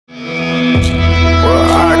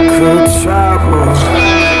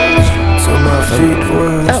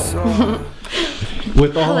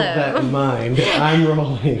With all of that in mind, I'm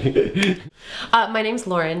rolling. My name's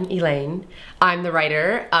Lauren Elaine. I'm the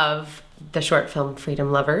writer of the short film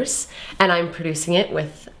Freedom Lovers, and I'm producing it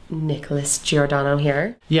with Nicholas Giordano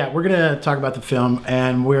here. Yeah, we're gonna talk about the film,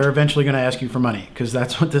 and we're eventually gonna ask you for money, because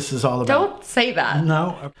that's what this is all about. Don't say that.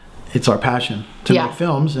 No. It's our passion to make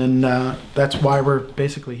films, and that's why we're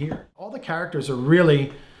basically here. All the characters are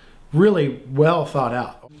really, really well thought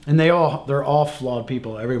out. And they're all flawed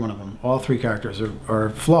people, every one of them. All three characters are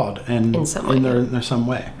flawed in some way. In some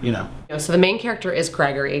way, you know. So the main character is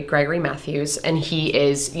Gregory Matthews, and he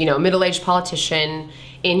is, a middle-aged politician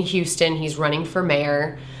in Houston. He's running for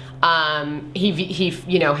mayor. He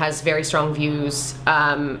has very strong views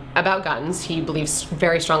about guns. He believes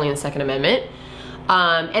very strongly in the Second Amendment.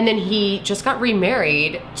 And then he just got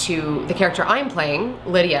remarried to the character I'm playing,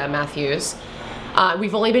 Lydia Matthews.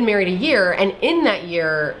 We've only been married a year, and in that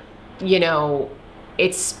year,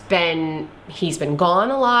 he's been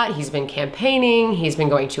gone a lot, he's been campaigning, he's been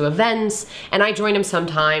going to events, and I join him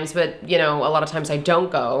sometimes, but, a lot of times I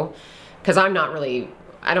don't go, because I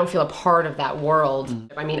don't feel a part of that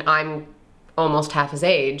world. I mean, I'm almost half his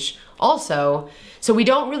age also, so we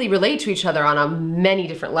don't really relate to each other on many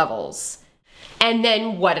different levels. And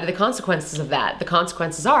then what are the consequences of that? The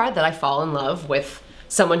consequences are that I fall in love with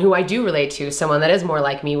someone who I do relate to, someone that is more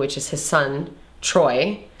like me, which is his son,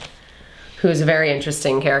 Troy, who's a very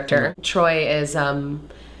interesting character. Troy is,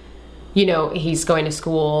 he's going to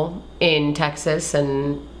school in Texas,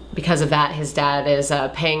 and because of that, his dad is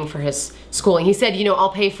paying for his schooling. He said, I'll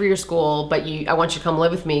pay for your school, but I want you to come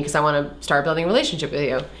live with me because I want to start building a relationship with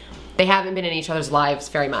you. They haven't been in each other's lives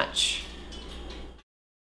very much.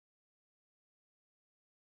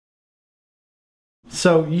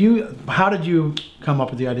 So how did you come up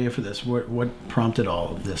with the idea for this? What prompted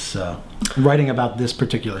all of this, writing about this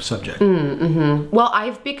particular subject? Well,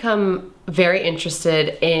 I've become very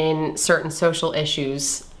interested in certain social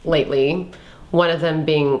issues lately, one of them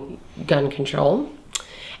being gun control.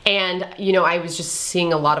 And, I was just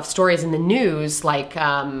seeing a lot of stories in the news, like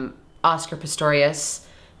Oscar Pistorius,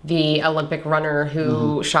 the Olympic runner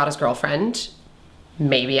who shot his girlfriend.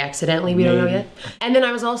 Maybe accidentally, we don't know yet. And then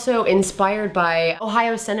I was also inspired by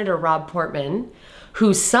Ohio Senator Rob Portman,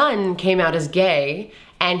 whose son came out as gay,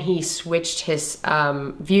 and he switched his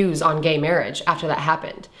views on gay marriage after that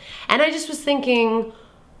happened. And I just was thinking,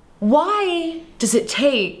 why does it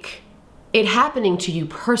take it happening to you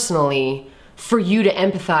personally for you to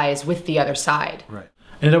empathize with the other side? Right.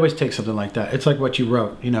 And it always takes something like that. It's like what you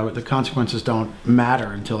wrote, the consequences don't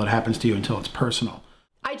matter until it happens to you, until it's personal.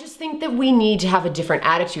 I just think that we need to have a different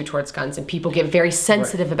attitude towards guns, and people get very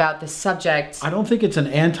sensitive about this subject. I don't think it's an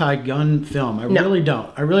anti-gun film. I really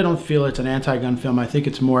don't. I really don't feel it's an anti-gun film. I think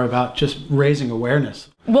it's more about just raising awareness.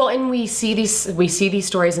 Well, and we see these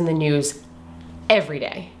stories in the news every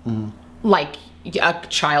day. Like a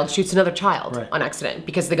child shoots another child on accident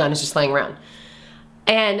because the gun is just laying around.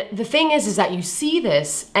 And the thing is that you see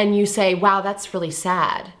this and you say, wow, that's really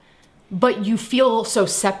sad. But you feel so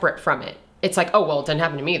separate from it. It's like, oh, well, it didn't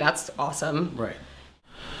happen to me. That's awesome. Right.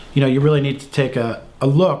 You really need to take a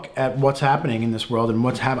look at what's happening in this world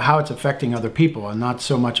and how it's affecting other people, and not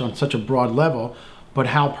so much on such a broad level, but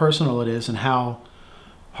how personal it is and how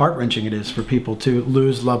heart-wrenching it is for people to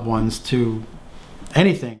lose loved ones to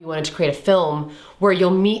anything. You wanted to create a film where you'll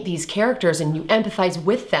meet these characters and you empathize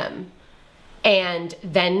with them, and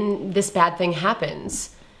then this bad thing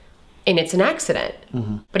happens, and it's an accident.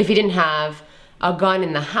 But if you didn't have a gun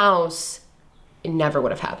in the house, it never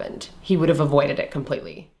would have happened. He would have avoided it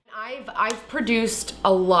completely. I've produced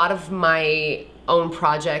a lot of my own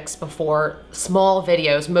projects before, small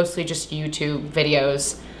videos, mostly just YouTube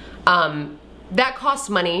videos. That cost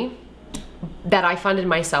money, that I funded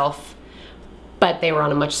myself, but they were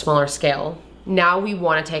on a much smaller scale. Now we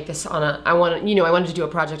want to take this on I wanted to do a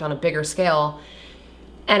project on a bigger scale,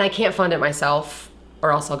 and I can't fund it myself,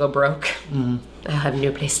 or else I'll go broke. I'll have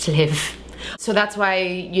no place to live. So that's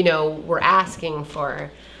why, we're asking for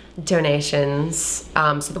donations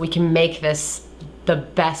so that we can make this the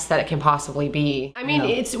best that it can possibly be. I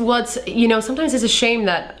mean, sometimes it's a shame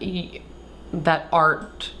that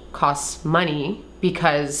art costs money,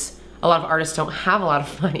 because a lot of artists don't have a lot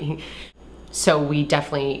of money. So we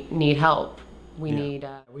definitely need help. We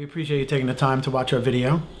appreciate you taking the time to watch our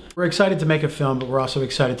video. We're excited to make a film, but we're also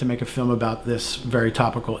excited to make a film about this very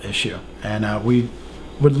topical issue. And we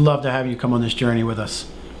would love to have you come on this journey with us.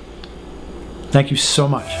 Thank you so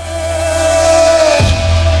much.